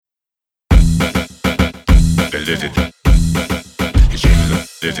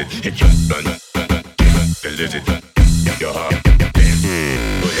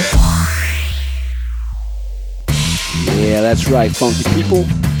Yeah, that's right, funky people.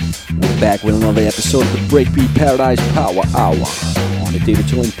 We're back with another episode of the Breakbeat Paradise Power Hour on the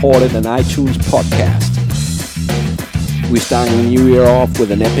Digital Imported and iTunes podcast. We're starting the new year off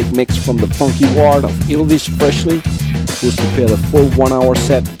with an epic mix from the funky ward of Elvis Presley, who's prepared a full 1 hour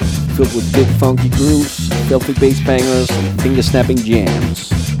set filled with big funky grooves, filthy bass bangers, and finger-snapping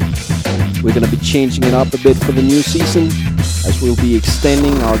jams. We're going to be changing it up a bit for the new season, as we'll be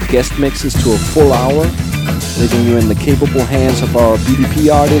extending our guest mixes to a full hour, leaving you in the capable hands of our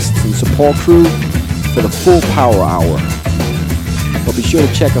BDP artists and support crew for the full power hour. But be sure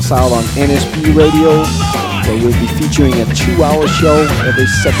to check us out on NSB Radio, where we'll be featuring a 2-hour show every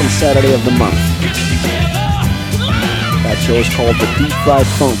second Saturday of the month. That show is called the Deep Fried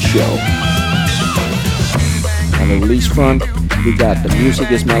Funk Show. On the release front, we got the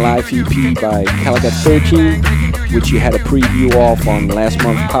Music Is My Life EP by Calicut 13, which you had a preview of on last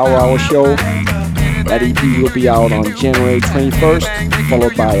month's Power Hour show. That EP will be out on January 21st,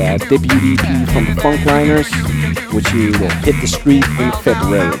 followed by a debut EP from the Funkliners, which will hit the street in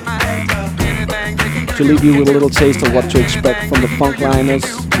February. To leave you with a little taste of what to expect from the Funkliners,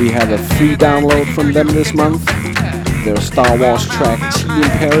 we have a free download from them this month. Their Star Wars track T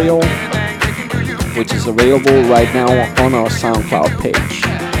Imperial, which is available right now on our SoundCloud page.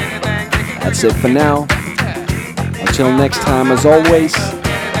 That's it for now. Until next time, as always,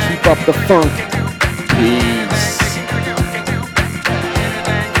 keep up the funk. Peace.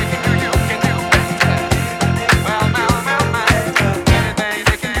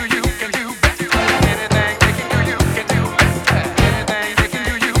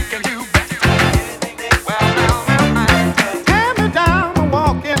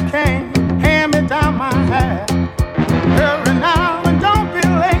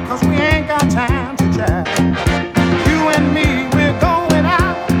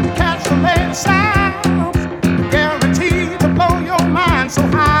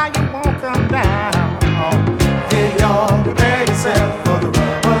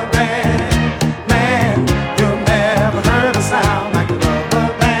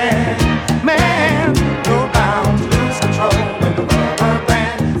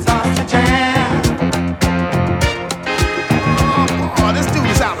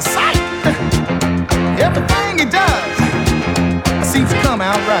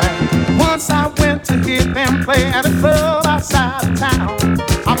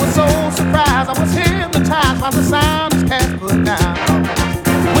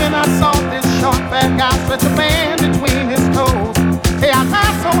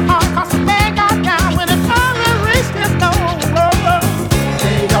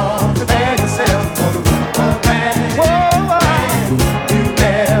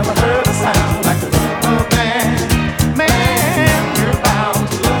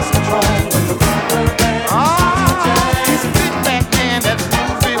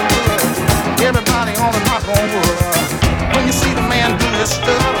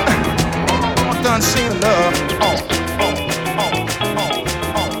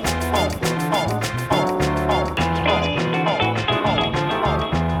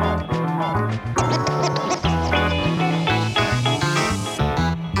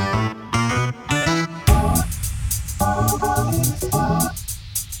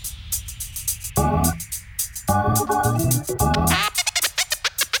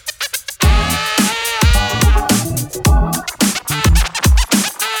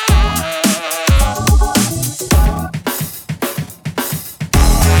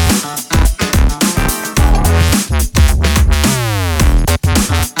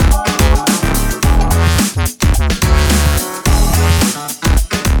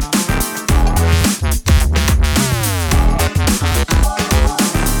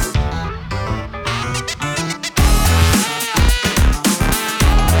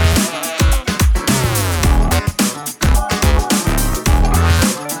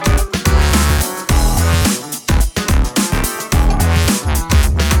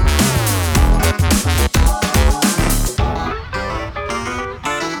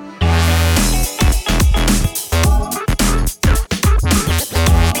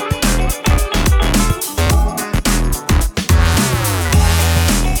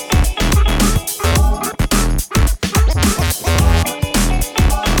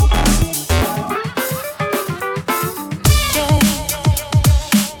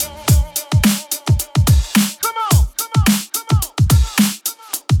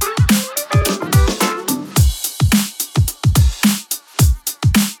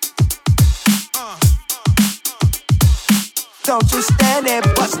 Don't just stand there,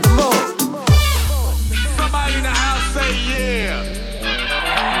 bust the move. Somebody in the house say yeah.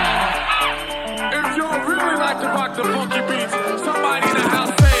 If y'all really like to rock the funky beats, somebody in the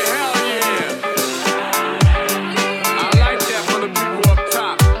house say hell yeah. I like that for the people up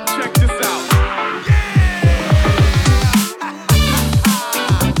top. Check this out.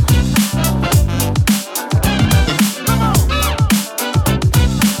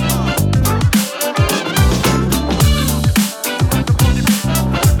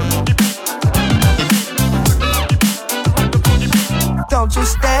 Don't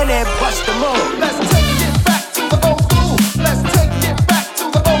just stand there, bust the move. Let's take it back to the old school. Let's take it back to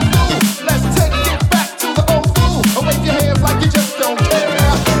the old school. Let's take it back to the old school. And wave your hands like you just don't care.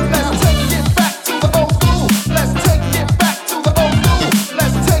 Let's take it back to the old school. Let's take it back to the old school.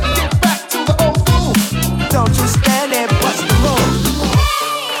 Let's take it back to the old school. Don't just stand there, bust the move.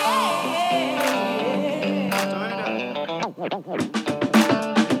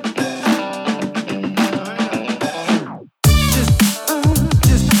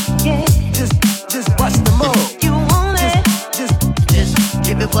 Just bust the move. You want it? Just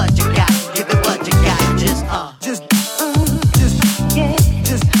Give it what you got. Give it what you got.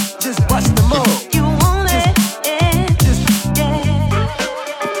 Just bust the move. You want it?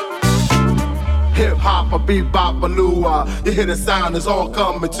 Hip hop, a bebop, a lua. You hear the sound, it's all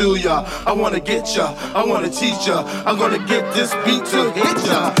coming to ya. I wanna get ya, I wanna teach ya. I'm gonna get this beat to hit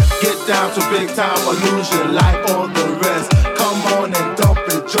ya. Get down to big time illusion, like all the rest. Come on and dump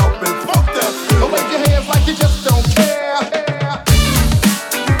it, jump it, fuck that. Wave your hands like you just don't care.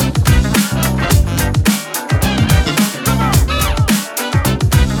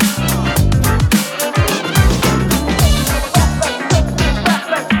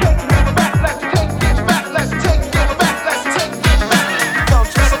 Don't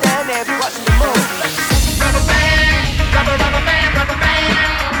just stand there, bust the move.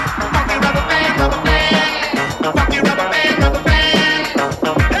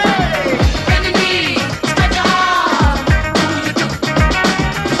 Hey!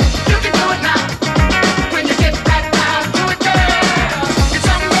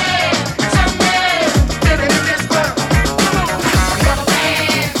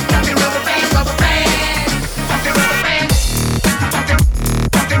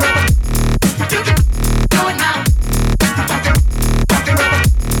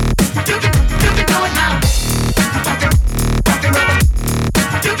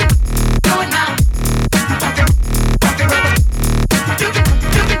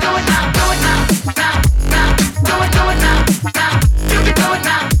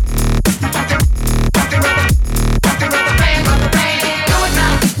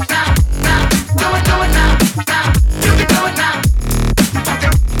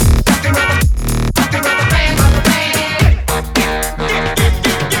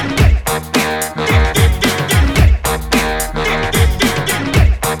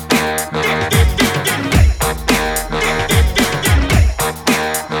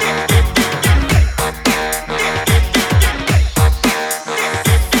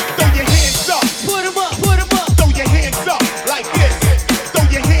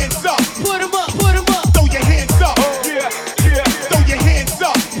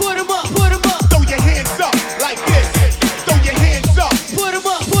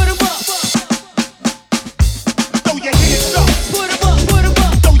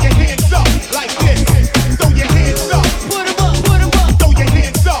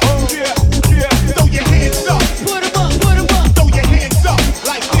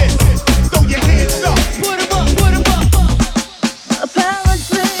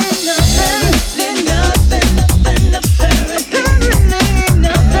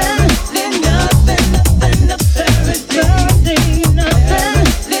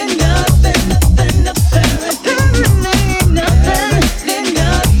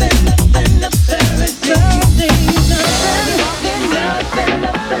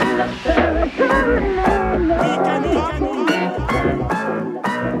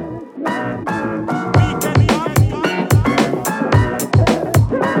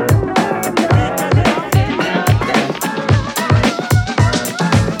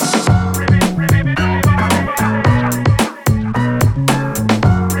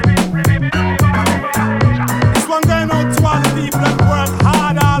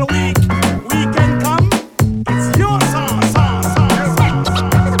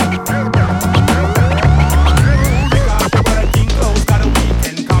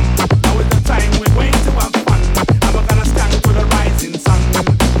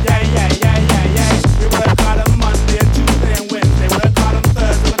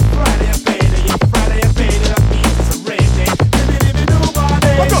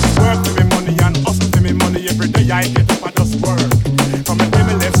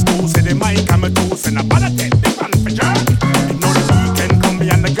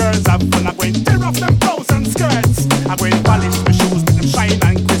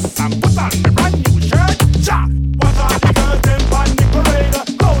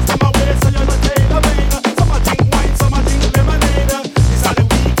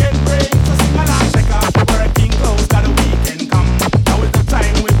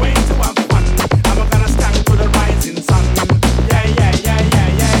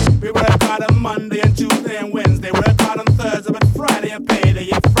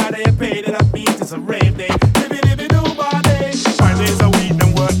 Friday you pay, then that means it's a rave day. Living nobody. 5 days a week,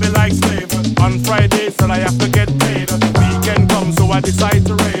 them work me like slave. On Fridays, so I have to get paid. Weekend comes, so I decide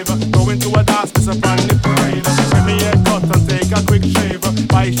to rave. Go into a dance, piss up on the parade. Get me a cut and take a quick shave.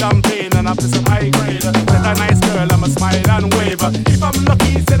 Buy champagne and I piss up high grade. Let a nice girl, I'ma smile and wave. If I'm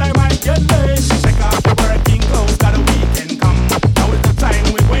lucky, said I might get laid. Check out the working clothes, got a weekend come. Now is the time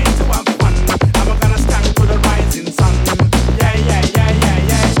we're going to have fun. I'm gonna stand to the rising sun. Yeah, yeah, yeah, yeah,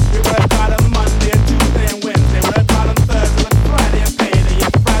 yeah. We work hard on Monday and Tuesday and Wednesday. Work hard on Thursday and Friday and payday. Yeah,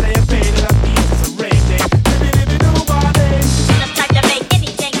 Friday and payday, that means it's a rave day. Living nobody. I'm the type to make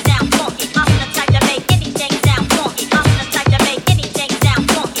anything sound funky. I'm the type to make anything sound funky. I'm the type to make anything sound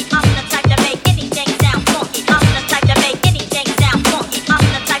funky. I'm the type to make anything sound funky. I'm the type to make anything sound funky. I'm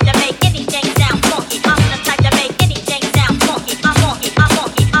the type to make anything sound funky. I'm the type to make anything sound funky. I'm funky. I'm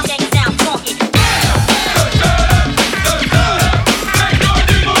funky. I'm getting sound funky.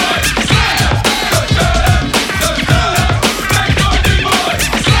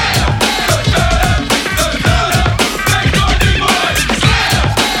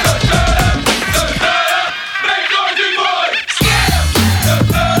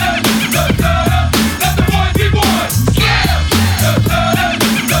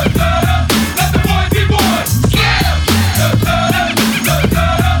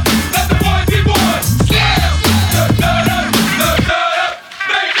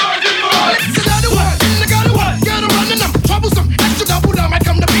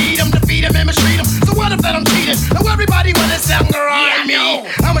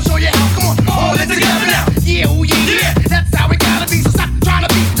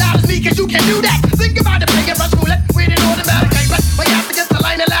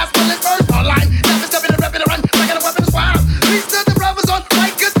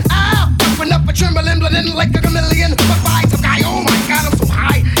 Like a chameleon, but by some guy, oh my god, I'm so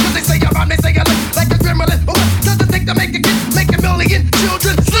high. Cause they say about me, say I look like a gremlin. Oh, does it think to make a kid, make a million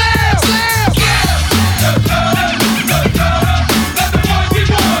children? Slam, slam,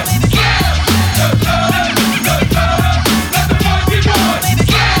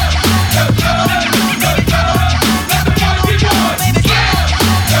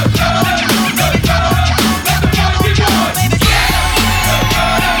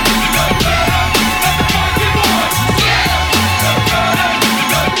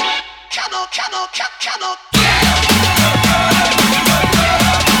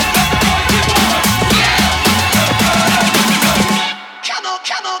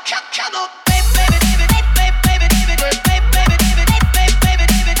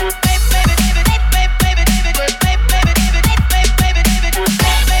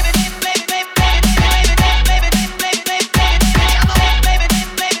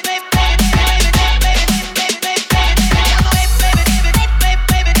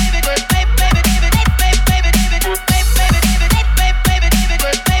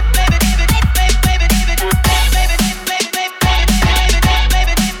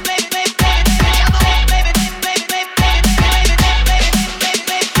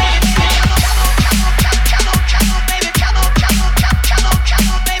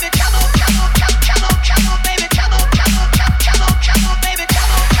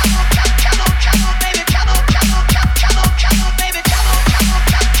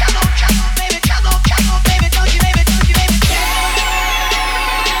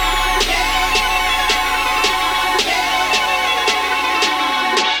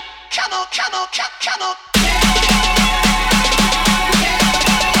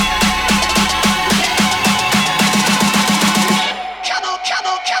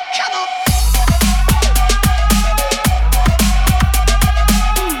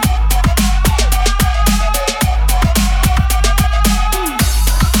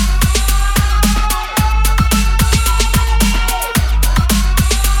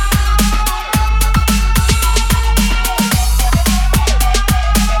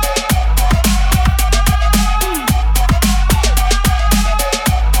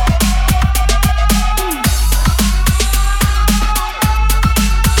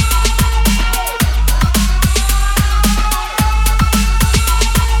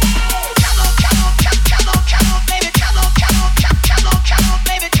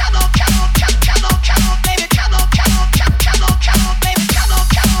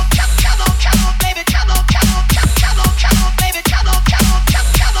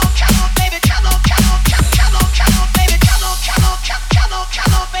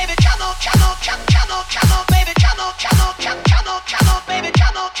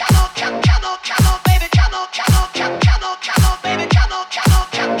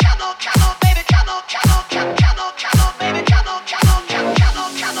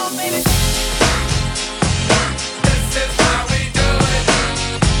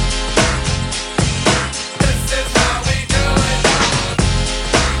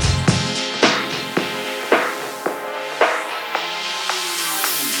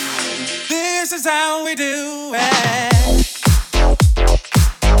 This is how we do it.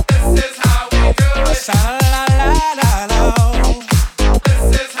 This is how we do it. Sha-la-la-la-la-la. This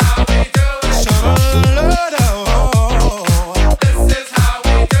is how we do it. Sha-la-la-la-la. This is how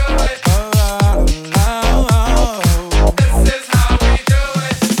we do it. This is how we do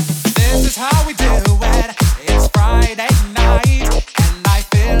it. This is how we do it. It's Friday night and I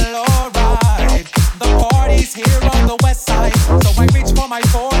feel alright. The party's here on the west side, so I reach for my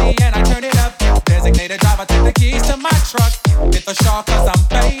 40 and I turn it up. Designated driver, take the keys to my truck. Hit the shop 'cause I'm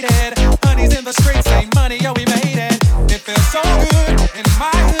faded. Honey's in the streets, say money, yo, we made it. It feels so good in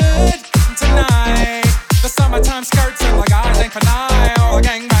my hood tonight. The summertime skirts and the guys ain't for night. All the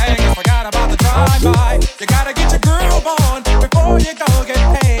gangbangers forgot about the drive-by. You gotta get your groove on before you go get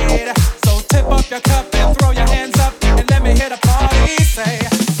paid. So tip up your cup and throw your hands up and let me hit a party. Say,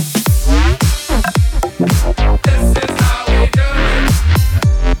 This is how we do it.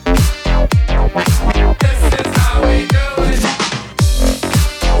 This is how we do it.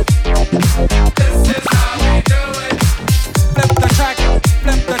 This is how we do it. flip the track,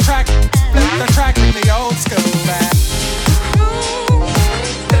 flip the track, flip the track in the old school back.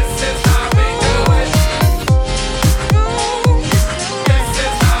 This is how we do it. This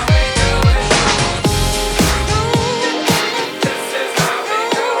is how we do it. This is how we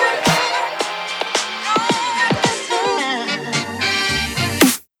do it.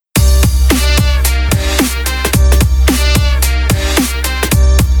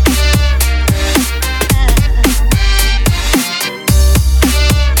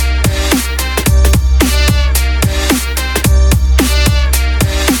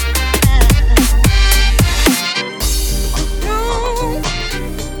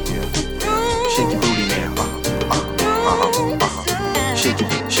 Shake your booty now. Shake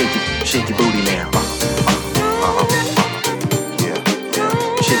your booty now.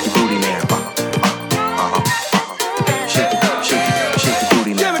 Shake your booty now. Shake your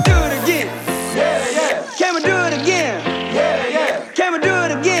booty now. Can we do it again? Can we do it again? Can we do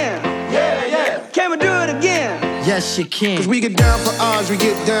it again? Can we do it again? Yes, you can. Cause we get down for ours, we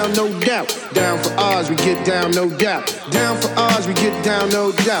get down, no doubt. Down for ours, we get down, no doubt. Down for ours, we get down,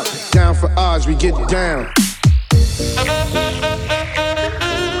 no doubt. Down for ours, we get down.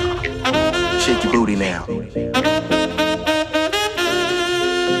 Shake your booty now.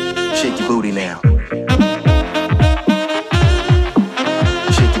 Shake your booty now.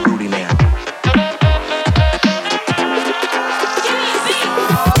 Shake your booty now.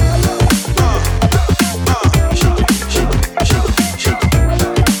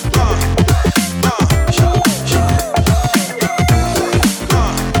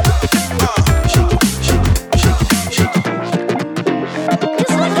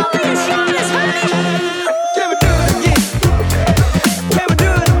 Can we do it again? Can we do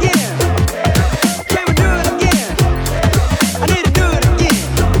it again?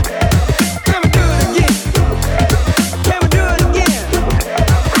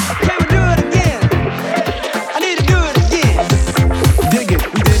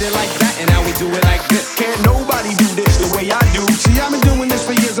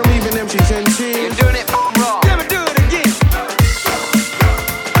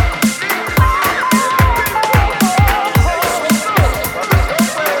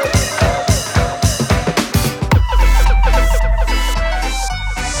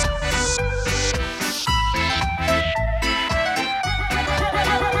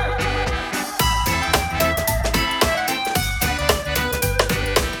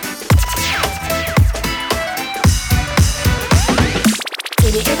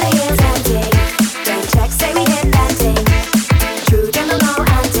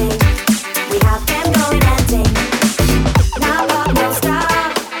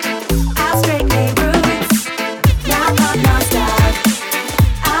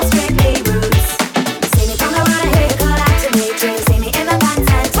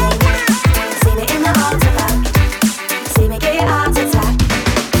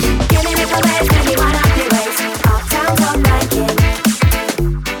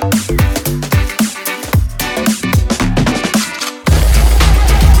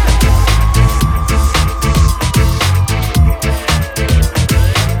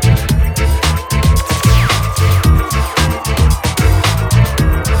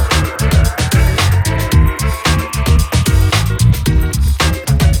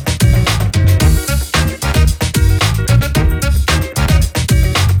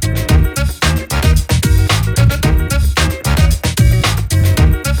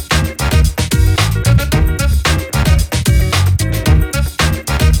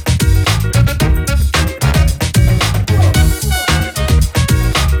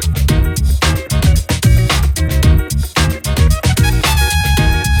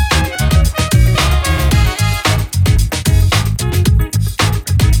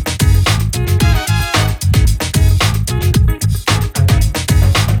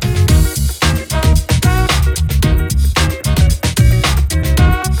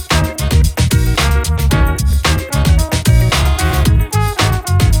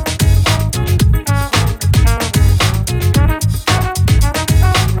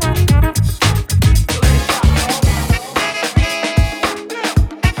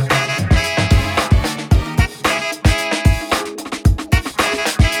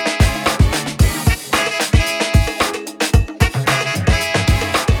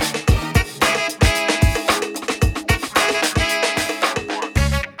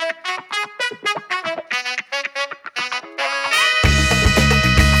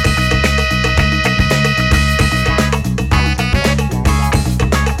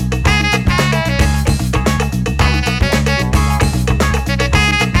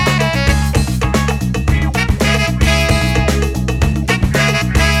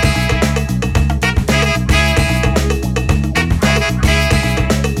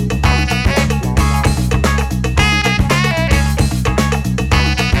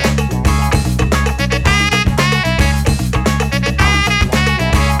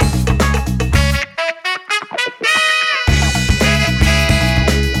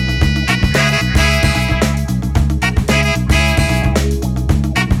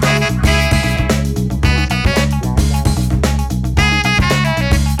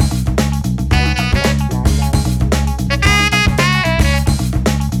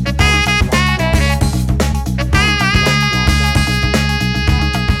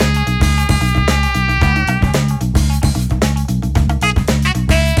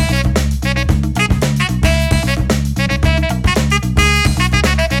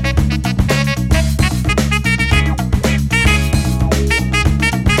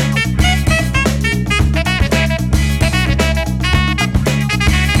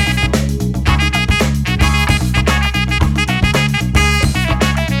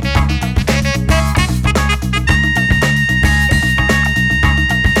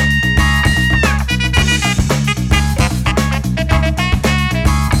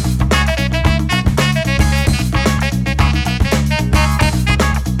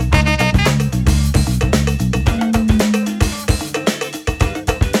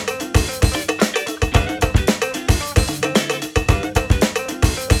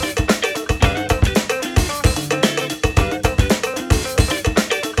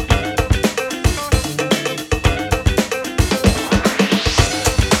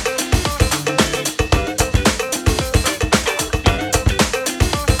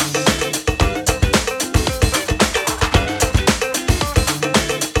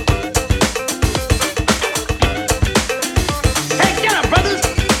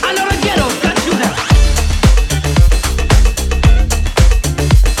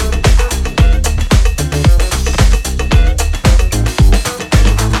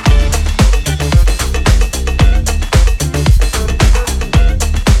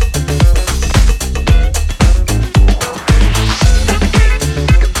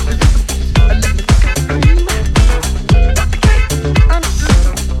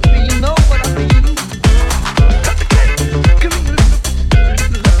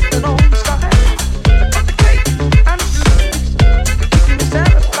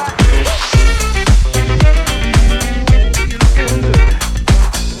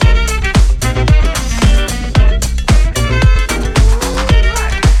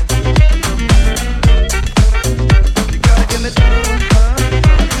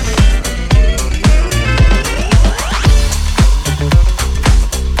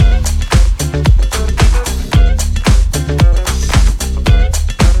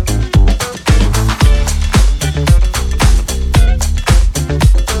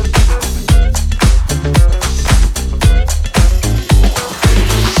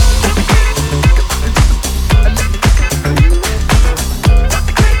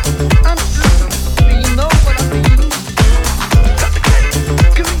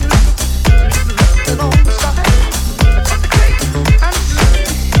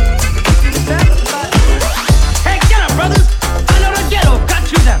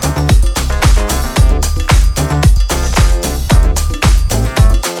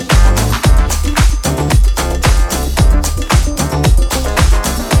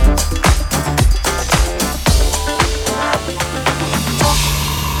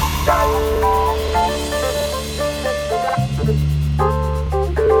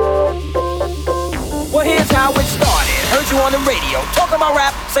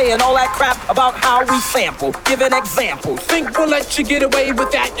 saying all that crap about how we sample. Giving examples. Think we'll let you get away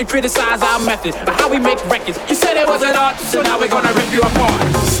with that? You criticize our method, but how we make records. You said it was an art, so now we're gonna rip you apart.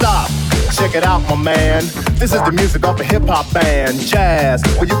 Stop. Check it out, my man. This is the music of a hip-hop band. Jazz,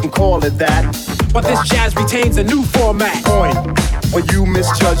 well, you can call it that. But this jazz retains a new format. Point. When you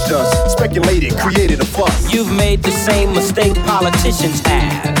misjudged us, speculated, created a fuss. You've made the same mistake politicians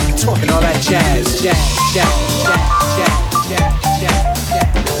have. Talking all that jazz, jazz, jazz, jazz, jazz, jazz, jazz.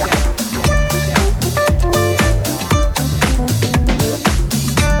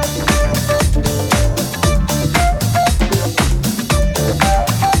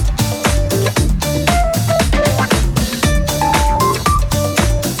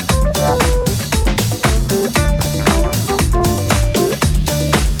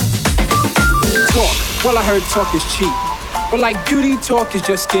 Well, I heard talk is cheap, but like beauty, talk is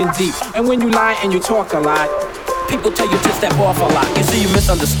just skin deep. And when you lie and you talk a lot, people tell you to step off a lot. You see, you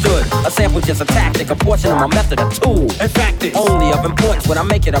misunderstood. A sample just a tactic, a portion of my method, a tool. In fact, it's only of importance when I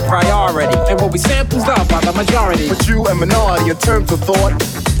make it a priority. And what we sample's loved by the majority. But you a minority in terms of thought,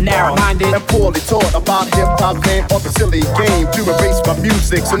 narrow-minded and poorly taught about hip-hop game or the silly game to erase my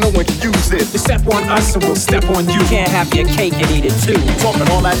music so no one can use it. You step on us and we'll step on you. You can't have your cake and eat it too. Talking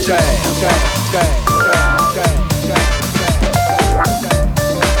all that jazz, jazz, jazz, jazz, jazz.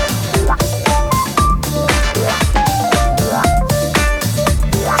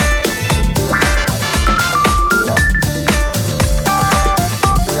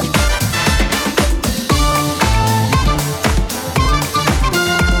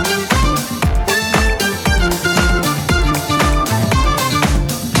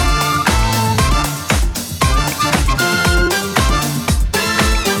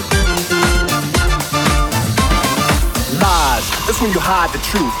 When you hide the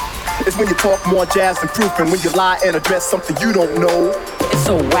truth, it's when you talk more jazz than proof, and when you lie and address something you don't know. It's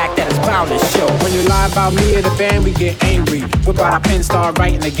so whack that it's bound to show. When you lie about me or the band, we get angry. Whip out our pen, start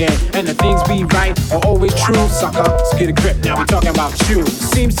writing again. And the things we write are always true, sucker. So get a grip, now we talking about you.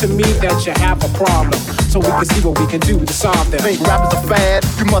 Seems to me that you have a problem, so we can see what we can do to solve them. Think rappers are fad?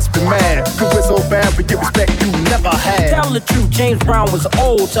 You must be mad, cause we're so bad we get respect you never had. Tell the truth, James Brown was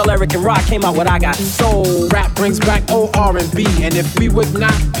old till Eric and Rock came out with I Got Soul. Rap brings back old R&B, and if we would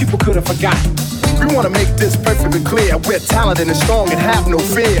not, people could have forgotten. We wanna make this perfectly clear. We're talented and strong and have no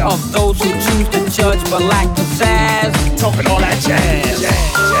fear of those who choose to judge but lack pizzazz. Talking all that jazz,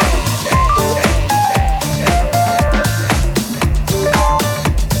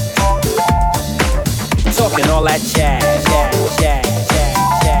 talking all that jazz, jazz, jazz,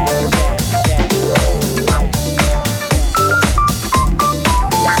 jazz, jazz.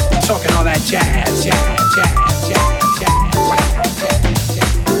 Talking all that jazz, jazz, jazz, jazz, jazz.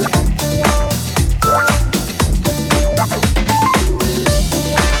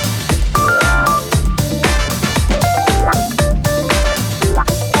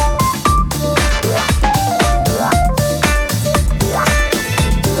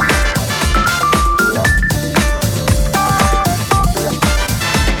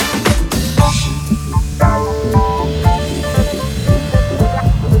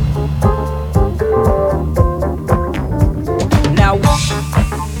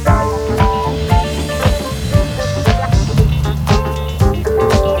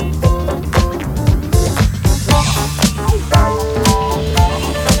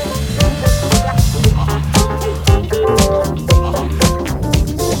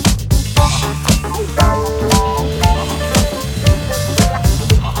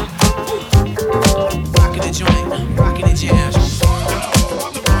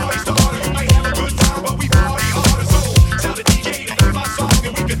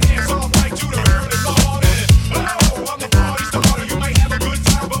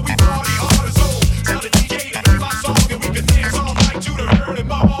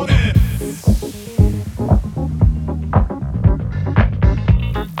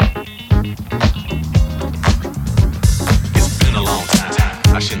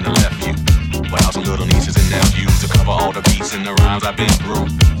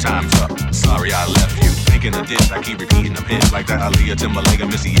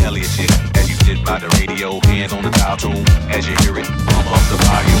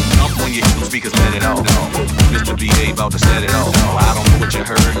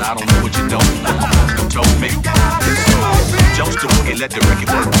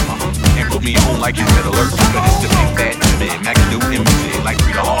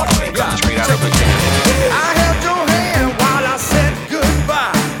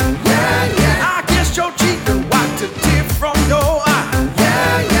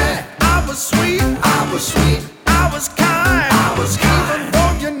 I was sweet, I was kind, I was kind. Even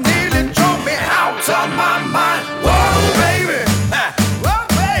though you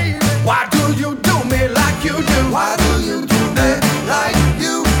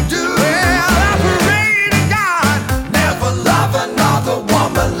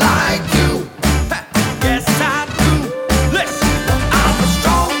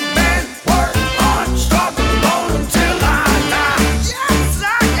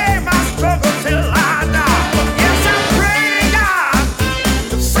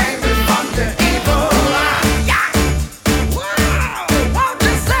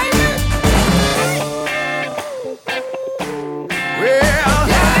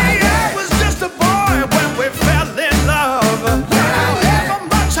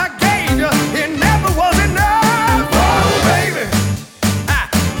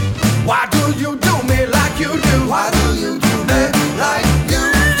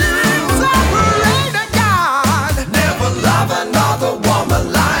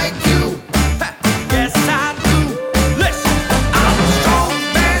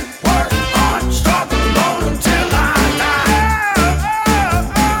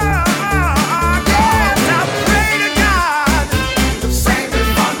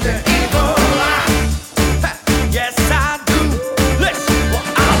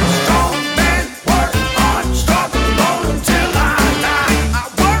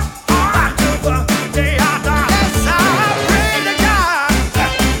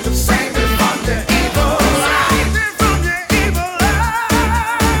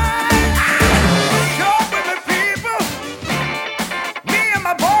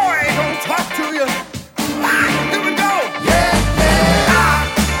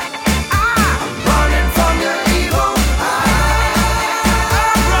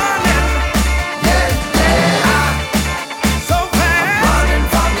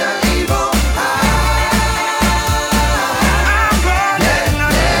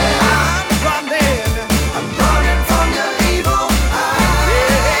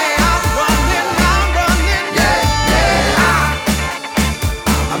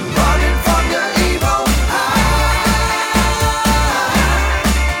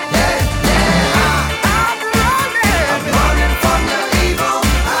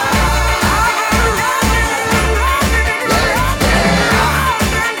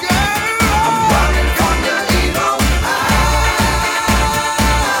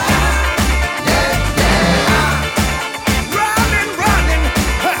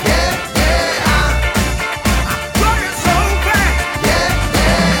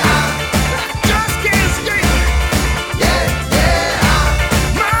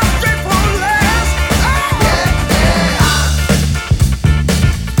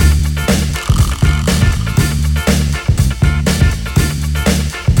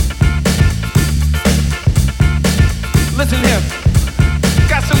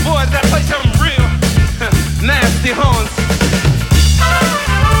your horns.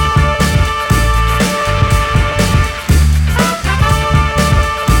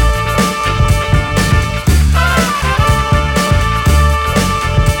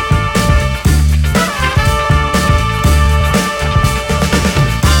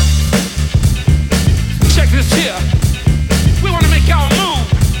 Check this here. We want to make y'all move.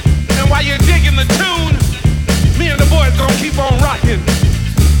 And while you're digging the tune, me and the boys gonna keep on rocking.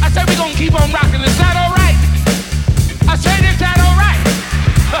 I said we gonna keep on rocking. Is that all right? I said, is that all right?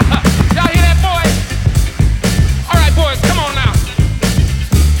 Y'all hear that, boys? All right, boys, come on now.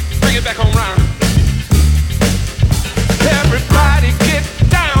 Bring it back on round. Everybody get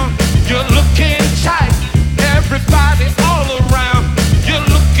down. You're looking tight. Everybody all around. You're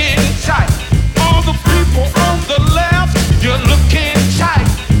looking tight. All the people on the left. You're looking tight.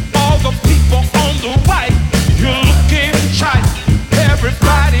 All the people on the right. You're looking tight.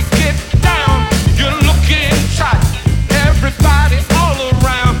 Everybody get down. You're looking tight. Everybody all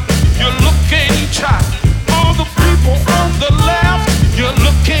around. You're looking tight. All the people on the left. You're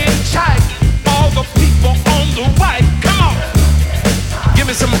looking tight. All the people on the right. Come on. Give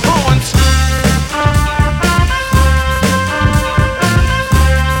me some horns.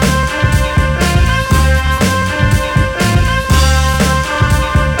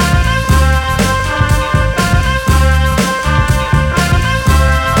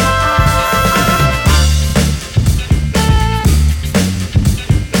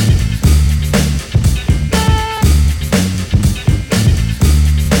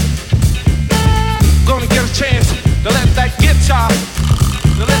 Gonna get a chance to let that guitar,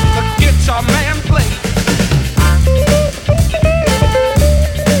 to let the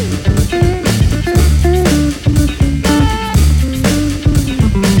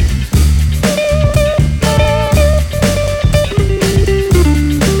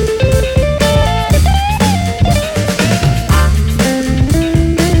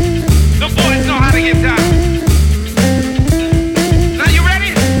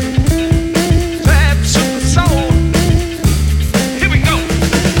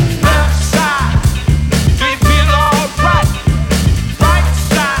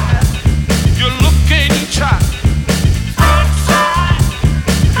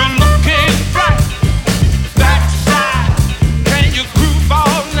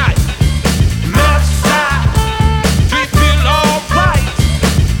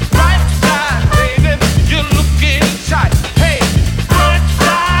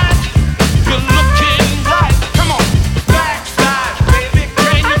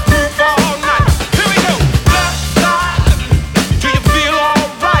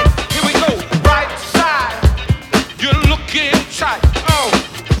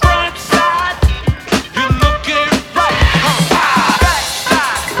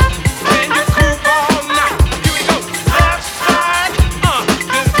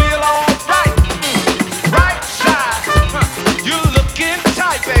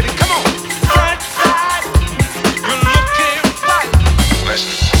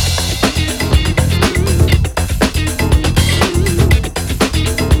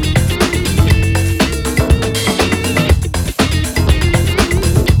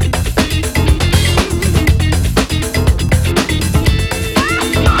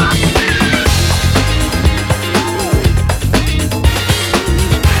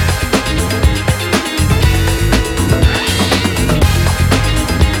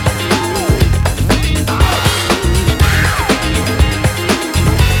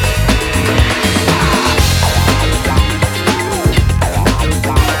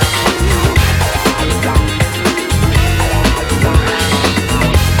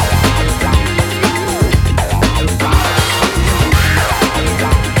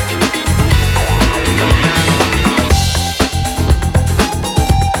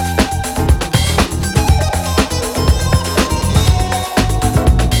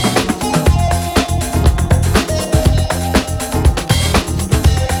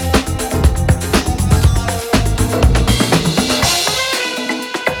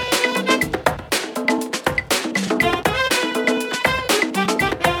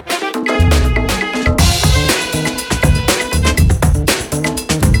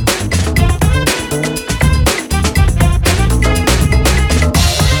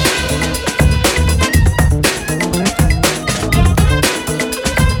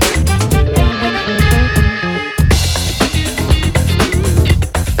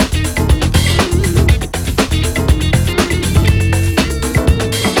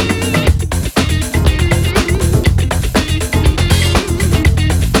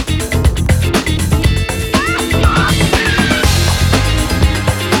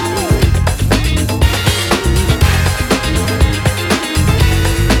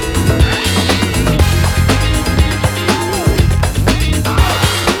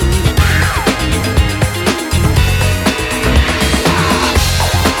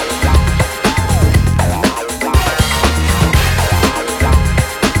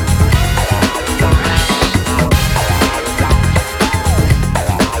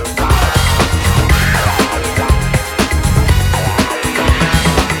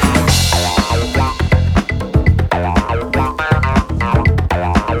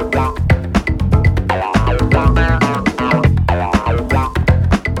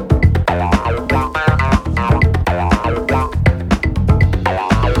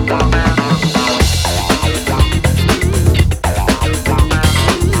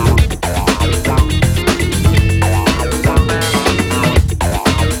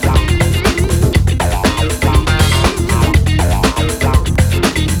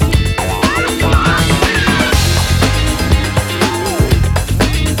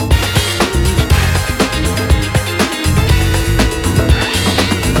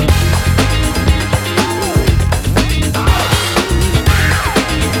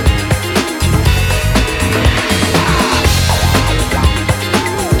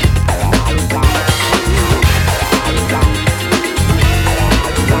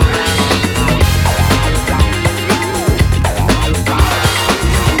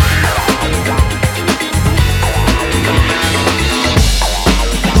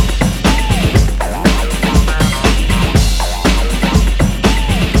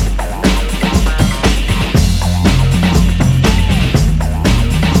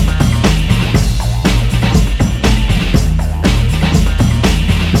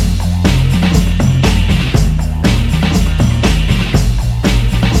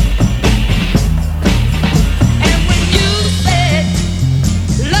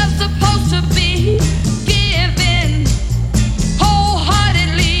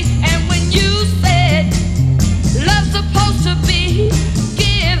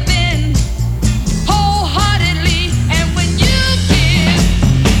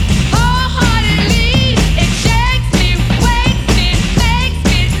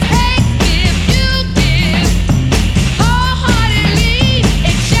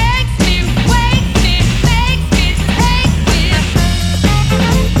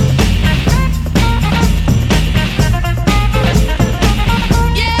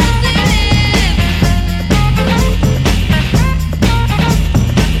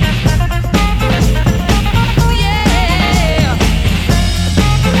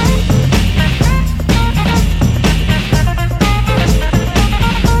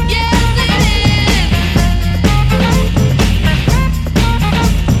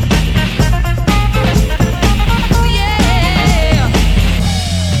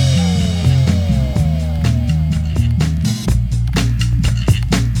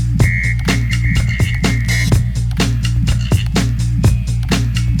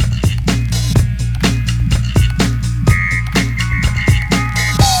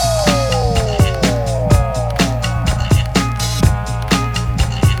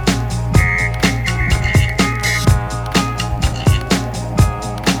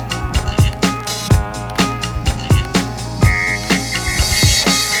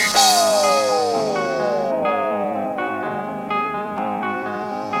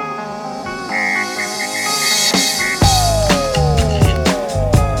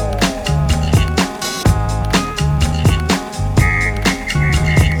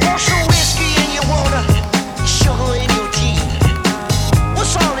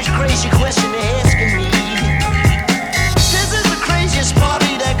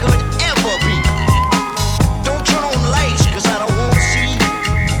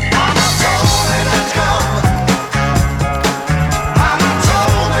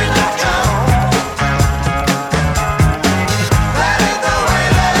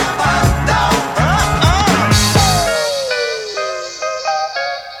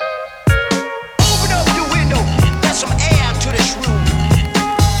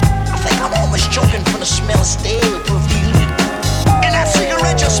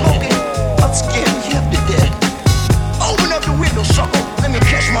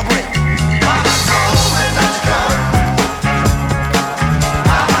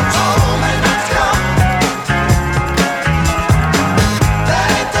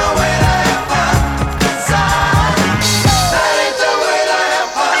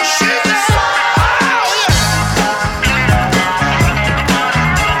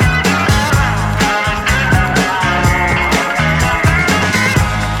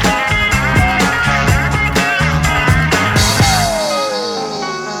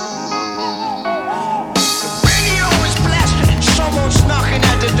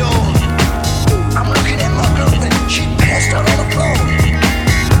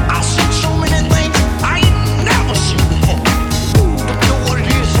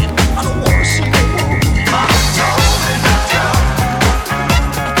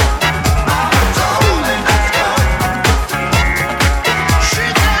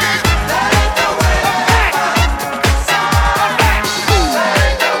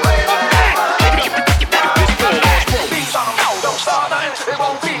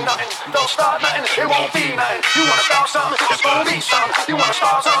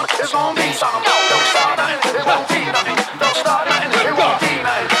start something, it's gonna be something. Don't start nothing, it won't be nothing. Don't start nothing, it won't be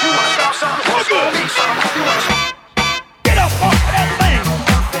nothing. You wanna start something, it's gonna be something. You wanna get up off of that thing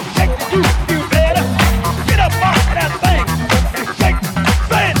and shake the you better. Get up off of that thing and shake.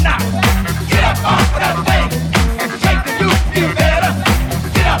 Say it now. Get up off of that thing and shake the you better.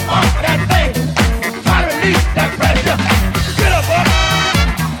 Get up off of that thing. Try to release that pressure. Get up off.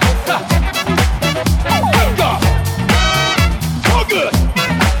 So good.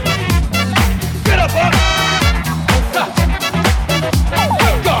 Get up, up.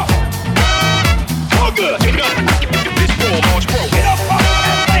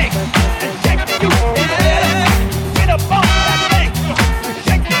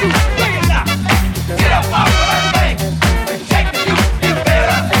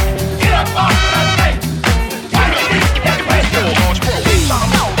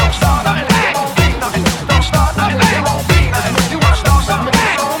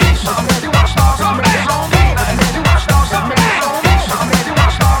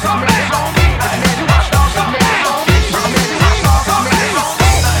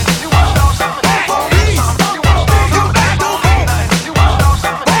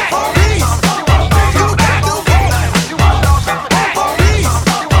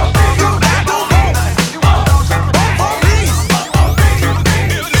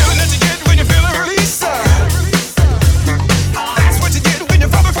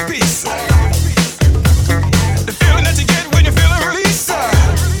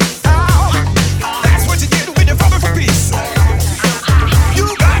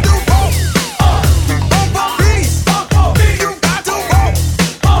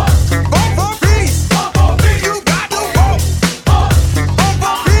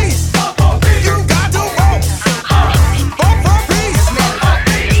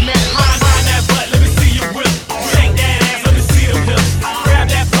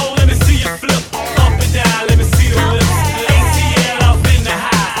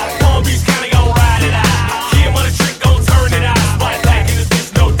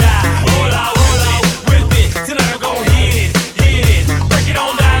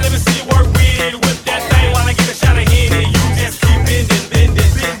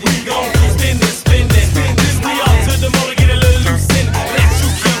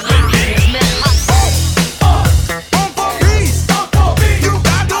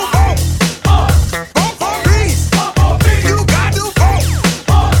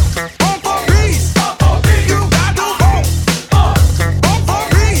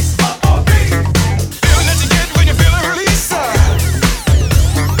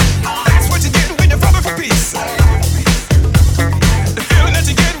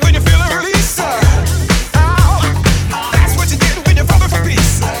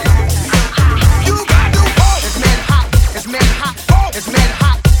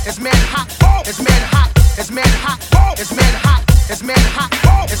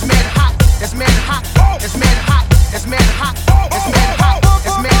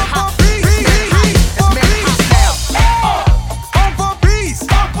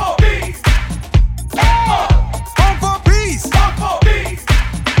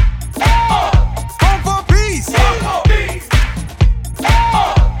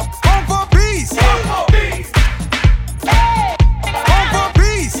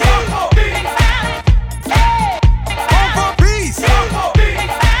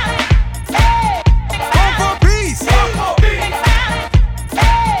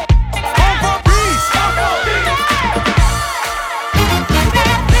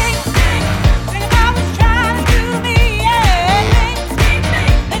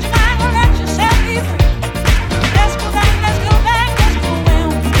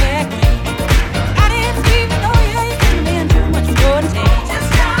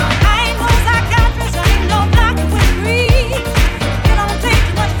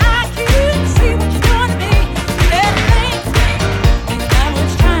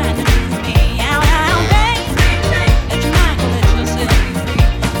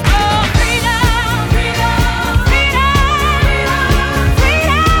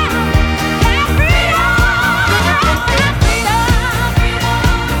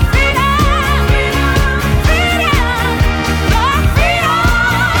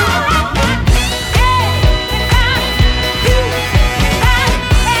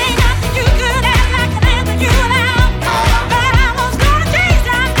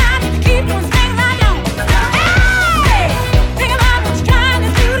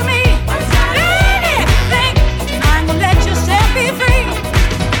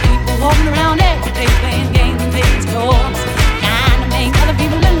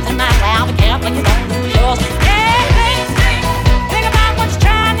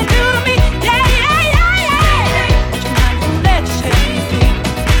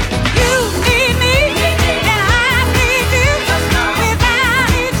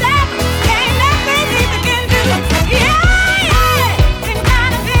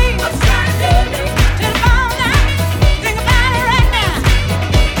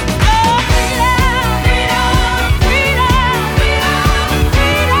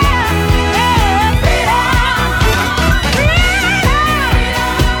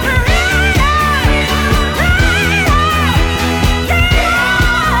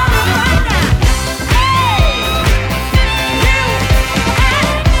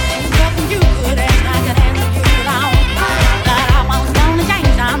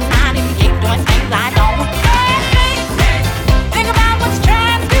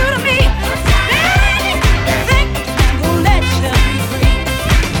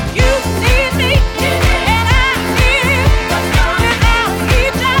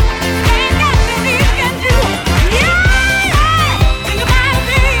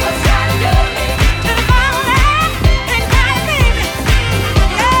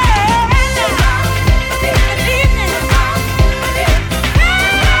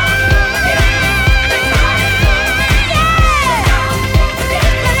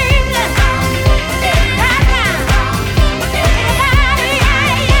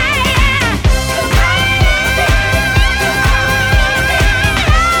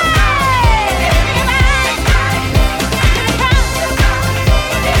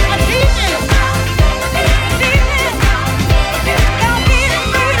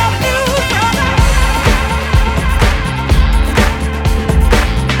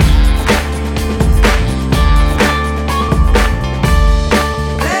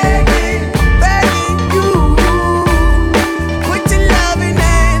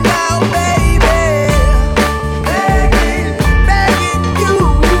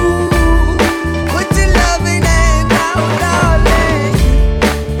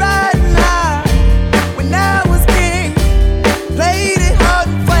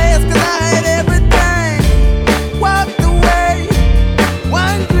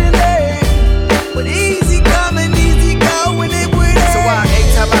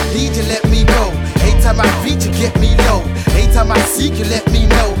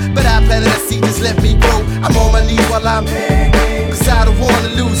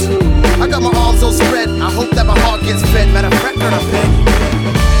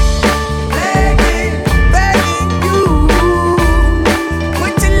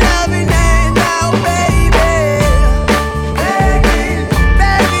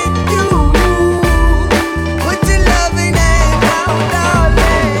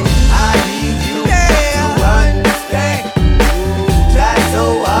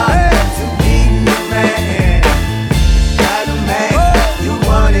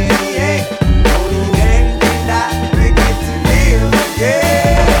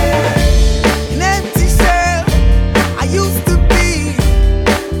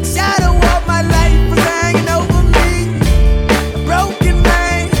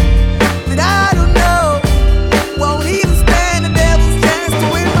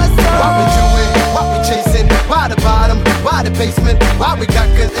 Why we got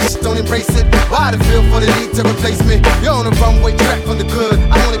good ish, don't embrace it? Why the feel for the need to replace me? You're on the runway track from the good.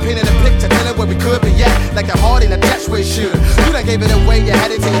 I only painted a picture, telling where we could be at. Like a heart in a dash where it should. You done gave it away, you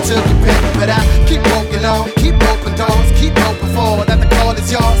had it till you took your pick. But I keep walking on, keep open doors, keep open forward. That the call is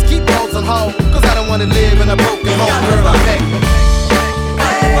yours, keep those on hold. Cause I don't wanna live in a broken home. Girl, I beg.